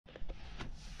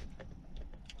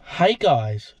Hey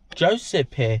guys,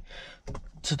 Joseph here.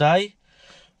 Today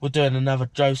we're doing another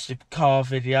Joseph car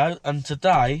video, and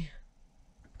today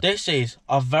this is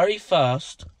our very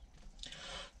first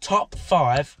top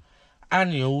 5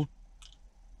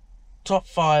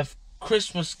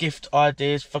 Christmas gift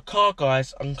ideas for car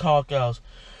guys and car girls,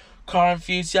 car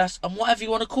enthusiasts, and whatever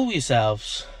you want to call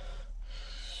yourselves.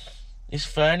 It's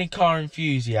for any car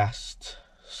enthusiast.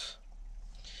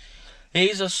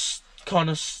 These are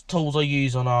kind of tools I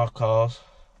use on our cars,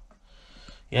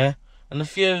 yeah, and a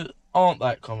few aren't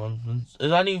that common.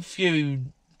 There's only a few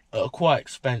that are quite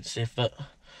expensive, but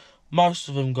most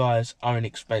of them, guys, are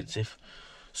inexpensive.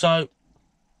 So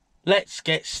let's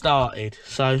get started.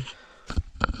 So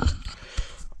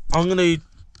I'm gonna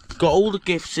got all the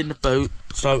gifts in the boot,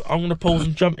 so I'm gonna pause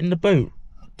and jump in the boot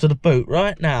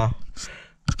right now.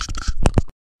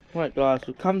 Right guys,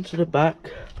 we'll come to the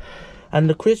back, and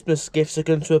the Christmas gifts are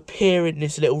going to appear in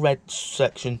this little red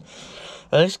section.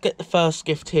 Let's get the first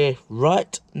gift here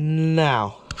right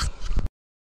now.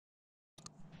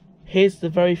 Here's the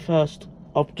very first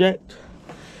object.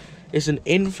 It's an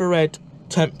infrared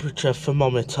temperature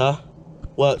thermometer,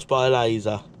 works by a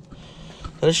laser.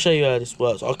 Let's show you how this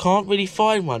works. I can't really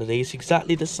find one of these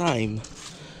exactly the same.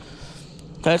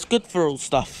 Okay, it's good for all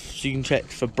stuff. So you can check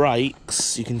for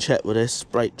brakes, you can check with this,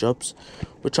 brake jobs,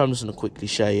 which I'm just going to quickly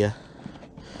show you.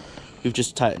 We've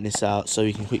just taken this out so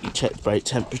we can quickly check the brake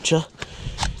temperature.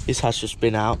 This has just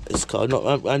been out.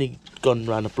 I've only gone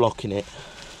around a block in it.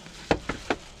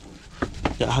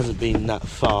 It hasn't been that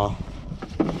far.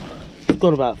 I've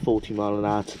gone about 40 miles an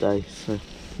hour today, so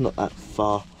not that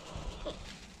far.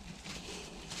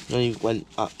 I only went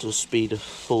up to a speed of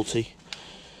 40.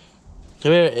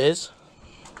 So here it is.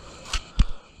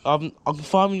 I can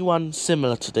find me one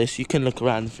similar to this. You can look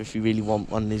around if you really want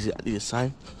one exactly the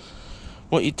same.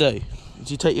 What you do is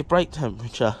you take your brake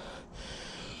temperature.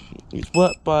 It's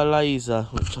worked by a laser,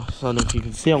 which I don't know if you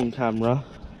can see on camera.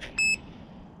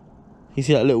 You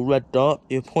see that little red dot?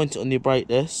 You point it on your brake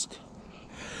disc.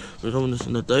 What I'm just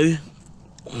going to do,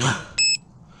 what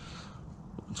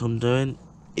I'm doing,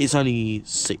 it's only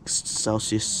 6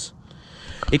 Celsius.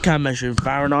 It can measure in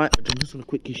Fahrenheit, which I'm just going to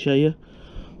quickly show you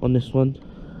on this one.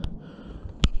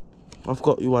 I've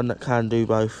got you one that can do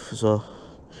both as well.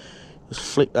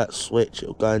 Just flick that switch,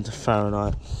 it'll go into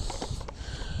Fahrenheit.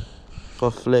 If I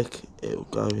flick, it'll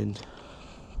go in.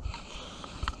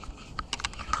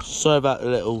 Sorry about the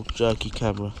little jerky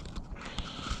camera.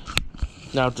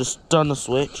 Now just done the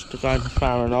switch to go into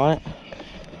Fahrenheit.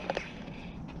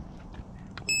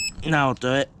 Now I'll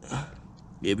do it.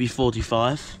 It'll be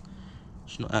 45.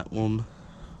 It's not that warm.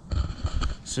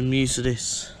 So I'm used to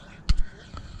this.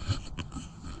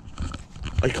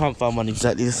 I can't find one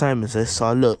exactly the same as this, so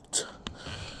I looked.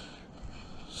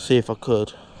 See if I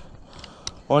could.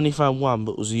 I only found one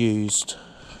but was used.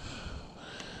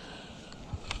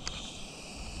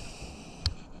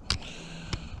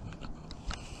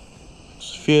 A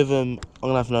few of them I'm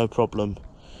gonna have no problem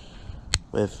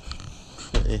with.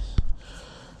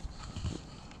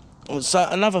 So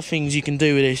another things you can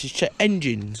do with this is check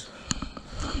engines.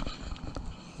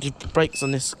 The brakes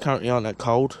on this currently aren't that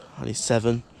cold, only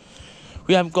 7.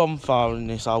 We haven't gone far in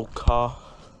this old car.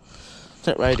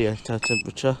 Check radiator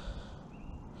temperature.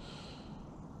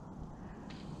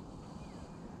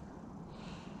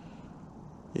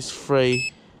 It's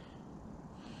 3.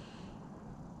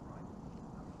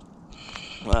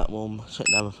 Not that warm. Check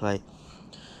the other plate.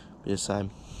 Be the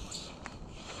same.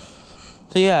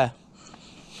 So yeah,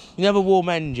 you have a warm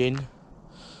engine.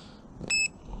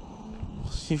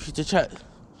 If you check,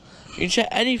 you can check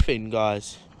anything,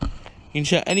 guys. You can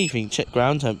check anything. Check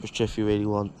ground temperature if you really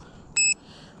want.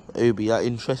 It would be that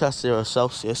interest. That's 0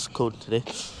 Celsius according to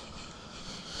this.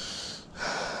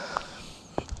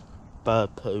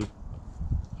 Bird poo.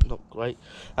 Not great.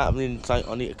 That means I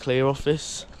need to clear off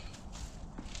this.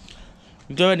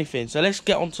 You can do anything. So let's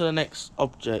get on to the next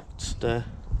object there.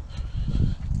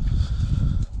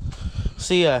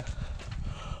 So yeah,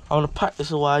 I'm going to pack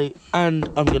this away and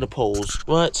I'm going to pause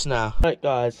right now. Right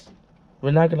guys,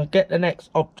 we're now going to get the next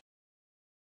object.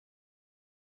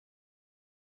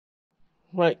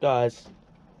 Right guys,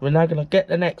 we're now going to get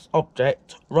the next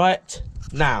object right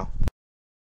now.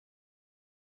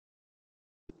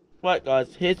 Right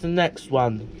guys, here's the next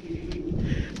one.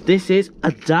 This is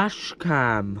a dash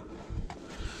cam.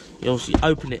 You obviously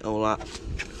open it all up.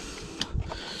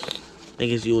 It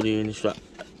gives you all the instructions.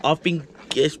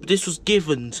 This was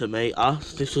given to me,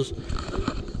 this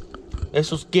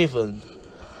was given.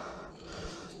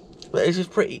 But this is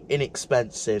pretty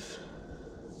inexpensive.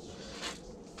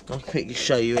 I'll quickly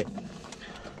show you it.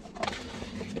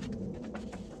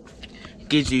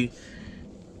 Gives you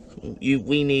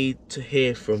we need to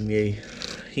hear from you.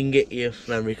 You can get your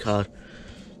memory card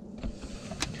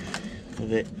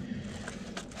with it.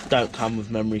 Don't come with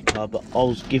memory card, but I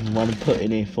was given one and put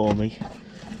in here for me.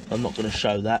 I'm not going to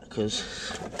show that because.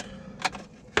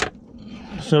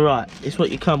 So right, it's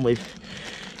what you come with.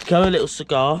 Go a little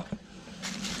cigar.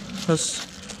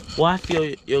 Just wipe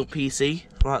your PC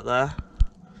right there.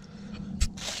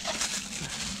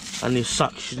 And your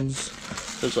suctions.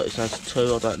 Looks like it has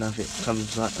two. I don't know if it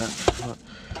comes like that.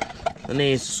 Right. And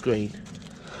here's the screen.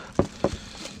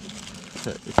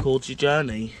 That records your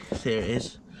journey. Here it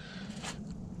is.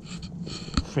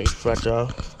 Pretty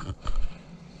fragile.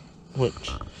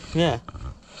 Which, yeah.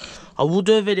 I will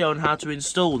do a video on how to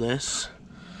install this.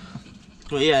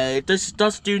 But yeah, this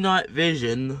does do night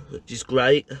vision, which is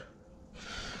great. And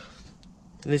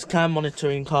this can monitor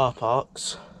in car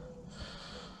parks,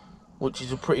 which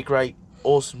is a pretty great,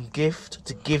 awesome gift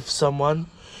to give someone.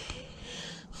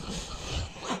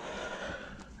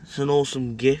 It's an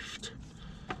awesome gift.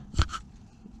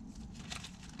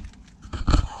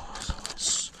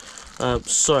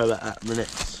 Sorry about that a minute.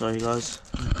 Sorry guys.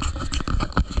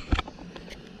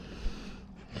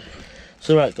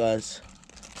 So right guys,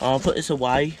 I'll put this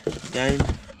away again.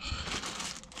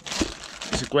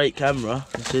 It's a great camera,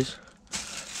 this is.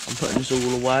 I'm putting this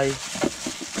all away.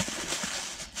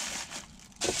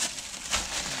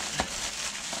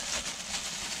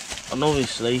 And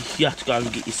obviously, you have to go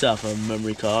and get yourself a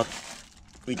memory card,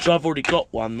 which I've already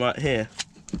got one right here.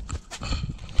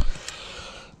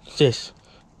 This.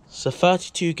 It's a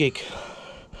 32 gig.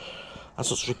 That's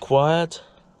what's required.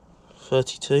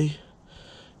 32.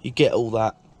 You get all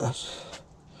that.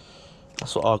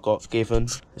 That's what I got given.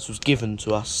 This was given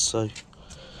to us, so.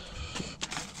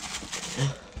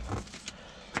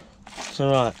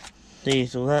 So right,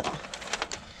 there's all that.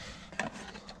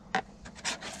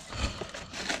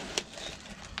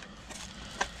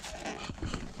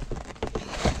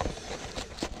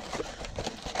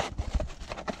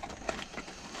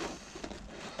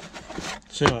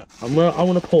 So right, I'm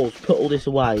gonna pause, put all this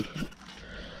away.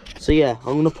 So yeah,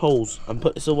 I'm gonna pause and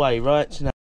put this away right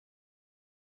now.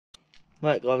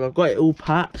 Right guys, I've got it all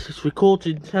packed. It's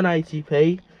recorded in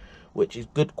 1080p, which is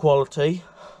good quality.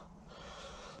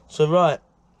 So right,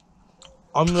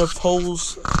 I'm gonna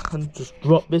pause and just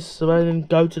drop this away and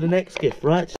go to the next gift,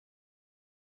 right?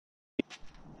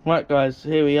 Right guys,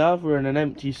 here we are, we're in an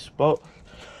empty spot.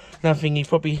 Nothing you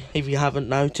probably, if you haven't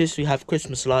noticed, we have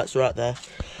Christmas lights right there.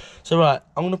 So right,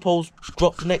 I'm gonna pause,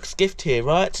 drop the next gift here,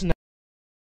 right?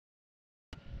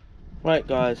 Right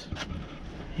guys,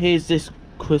 here's this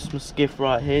Christmas gift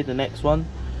right here, the next one.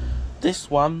 This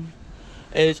one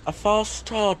is a fast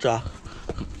charger.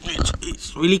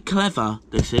 It's really clever,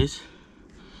 this is.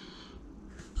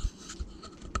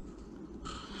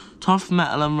 Tough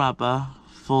metal and rubber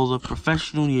for the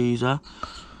professional user.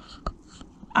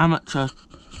 Amateur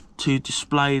to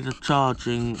display the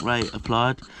charging rate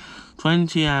applied.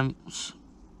 20 amps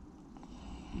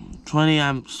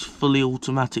fully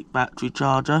automatic battery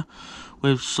charger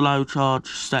with slow charge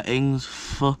settings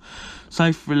for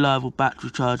safe reliable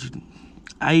battery charging.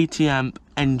 80 amp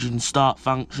engine start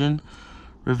function.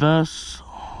 Reverse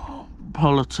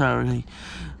polarity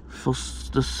for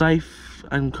the safe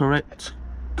and correct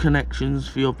connections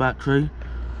for your battery.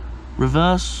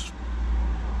 Reverse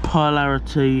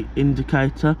polarity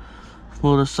indicator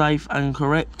for the safe and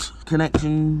correct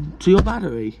connection to your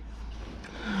battery.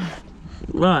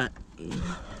 Right.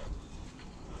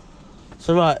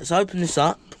 So right, let's open this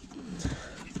up.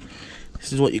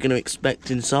 This is what you're going to expect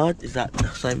inside. Is that the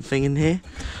same thing in here?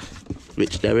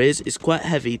 Which there is. It's quite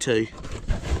heavy too.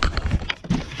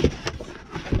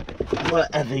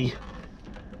 Quite heavy.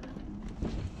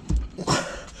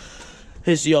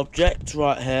 Here's the object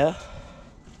right here.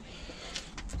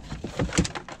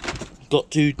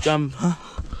 Got to jumper.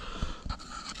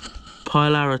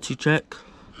 Polarity check.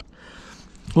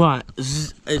 Right,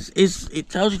 it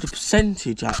tells you the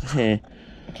percentage up here.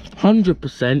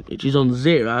 100%, which is on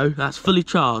 0, that's fully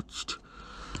charged.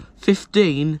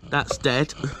 15, that's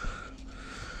dead.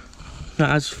 That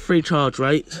has 3 charge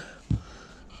rates.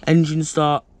 Engine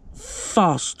start,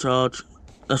 fast charge.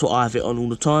 That's what I have it on all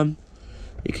the time.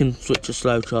 You can switch to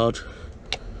slow charge.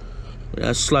 It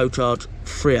has slow charge,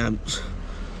 3 amps.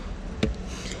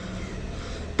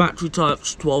 Battery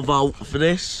type's 12 volt for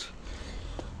this.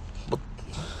 But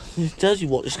it tells you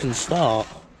what this can start.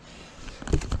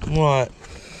 Right.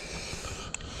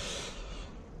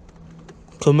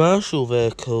 Commercial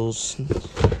vehicles.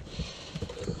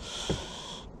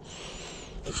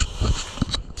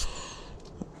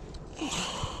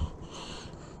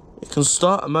 It can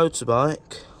start a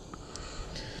motorbike.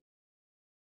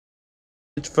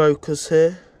 focus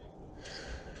here.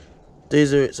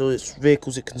 These are its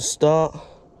vehicles it can start.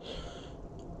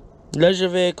 Leisure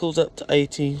vehicles up to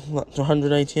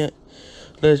 188.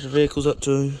 Leisure vehicles up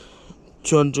to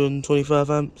 225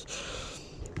 amps.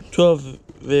 12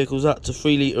 vehicles up to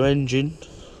 3 litre engine.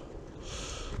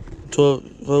 12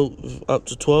 volt up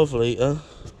to 12 litre.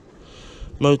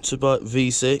 Motorbike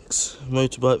V6,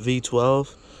 motorbike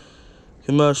V12.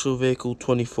 Commercial vehicle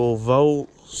 24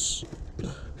 volts.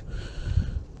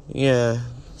 Yeah,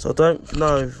 so I don't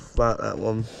know about that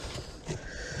one.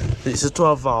 It's a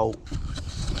 12 volt.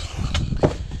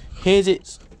 Here's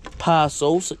its power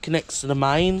source that connects to the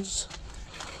mains.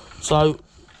 So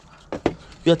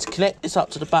you have to connect this up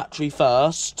to the battery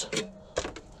first.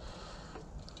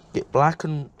 Get black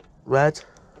and red.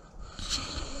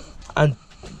 And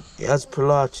it has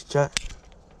polarity check.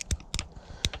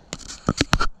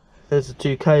 There's the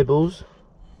two cables.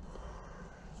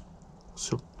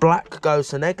 So black goes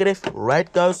to negative,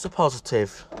 red goes to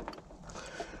positive.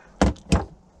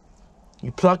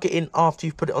 You plug it in after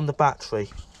you've put it on the battery.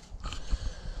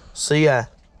 So yeah,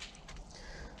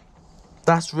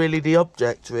 that's really the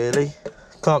object really.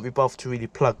 Can't be bothered to really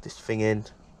plug this thing in.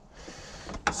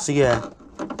 So yeah,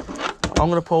 I'm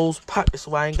going to pause, pack this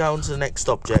away and go on to the next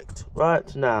object.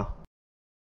 Right now.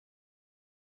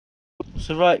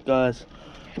 So right guys,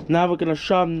 now we're going to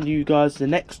show you guys the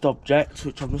next object,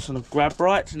 which I'm just going to grab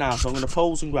right now. So I'm going to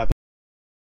pause and grab it.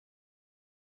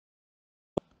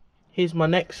 Here's my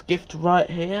next gift right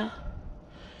here.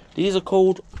 These are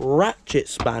called ratchet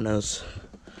spanners.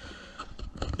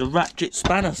 The ratchet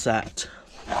spanner set.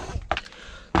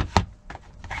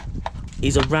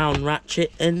 These are round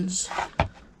ratchet ends,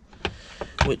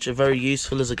 which are very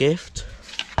useful as a gift.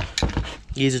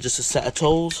 These are just a set of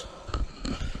tools,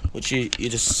 which you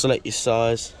just select your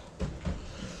size.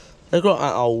 They're not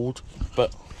that old,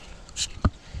 but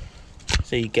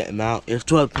so you get them out. You have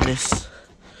to open this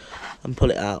and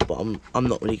pull it out, but I'm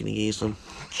not really going to use them.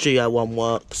 Show you how one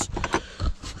works.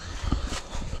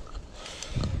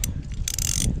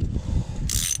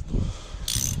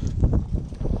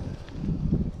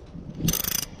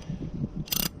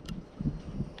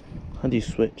 How do you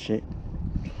switch it?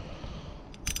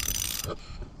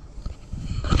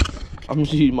 I'm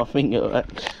just using my finger, right?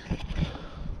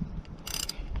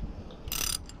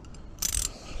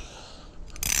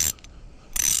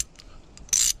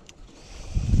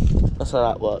 That's how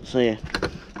that works. So yeah,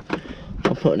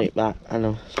 I'm putting it back and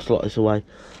I'll slot this away,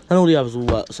 and all the others will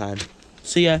work the same.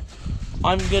 So yeah,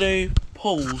 I'm gonna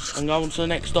pause and go on to the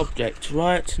next object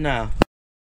right now.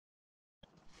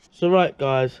 So right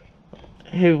guys,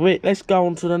 let's go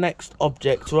on to the next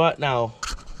object right now.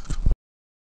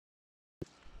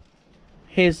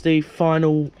 Here's the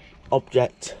final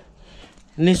object,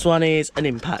 and this one is an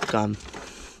impact gun.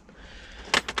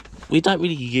 We don't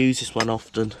really use this one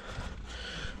often,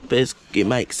 but it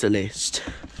makes the list.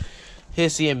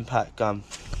 Here's the impact gun.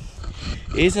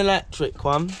 It is an electric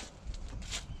one.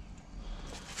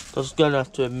 I was going to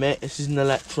have to admit, this is an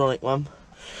electronic one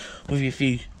with a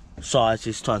few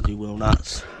sizes, trying to do wheel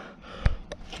nuts.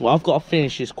 Well, I've got to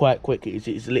finish this quite quickly as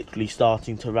it's literally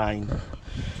starting to rain.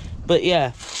 But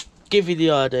yeah, give you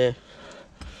the idea.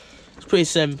 It's pretty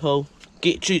simple.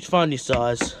 Find your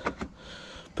size,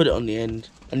 put it on the end,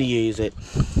 and you use it.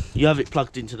 You have it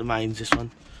plugged into the mains, this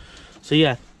one. So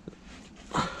yeah,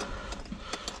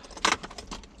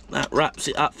 that wraps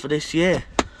it up for this year.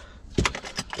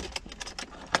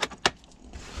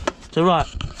 So right,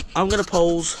 I'm going to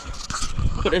pause,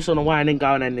 put this on away and then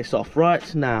go and end this off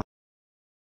right now.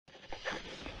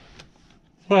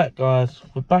 Right guys,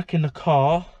 we're back in the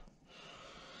car.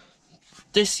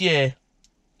 This year,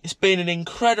 it's been an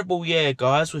incredible year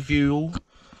guys with you all.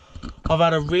 I've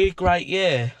had a really great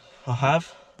year, I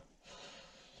have.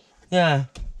 Yeah.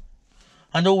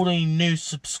 And all the new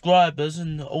subscribers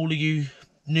and all of you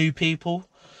new people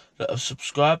that have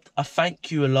subscribed, I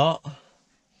thank you a lot.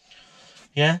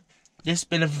 Yeah, this has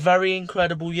been a very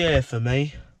incredible year for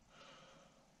me.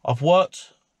 I've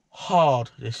worked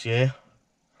hard this year.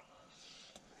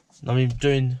 I've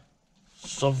done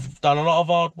a lot of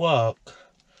hard work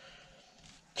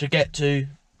to get to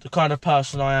the kind of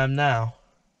person I am now.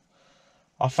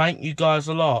 I thank you guys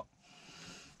a lot.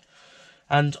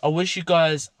 And I wish you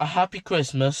guys a happy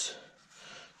Christmas.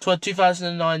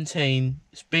 2019,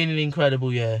 it's been an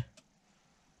incredible year.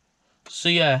 So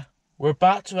yeah, we're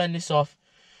about to end this off.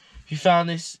 If you found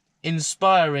this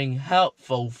inspiring,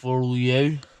 helpful for all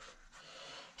you,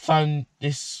 found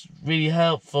this really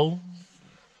helpful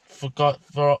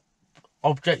for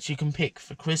objects you can pick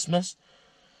for Christmas,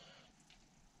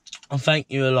 and thank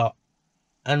you a lot.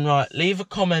 And right, leave a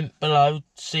comment below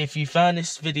to see if you found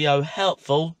this video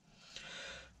helpful.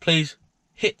 Please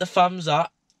hit the thumbs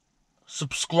up,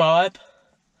 subscribe,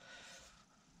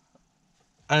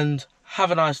 and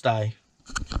have a nice day.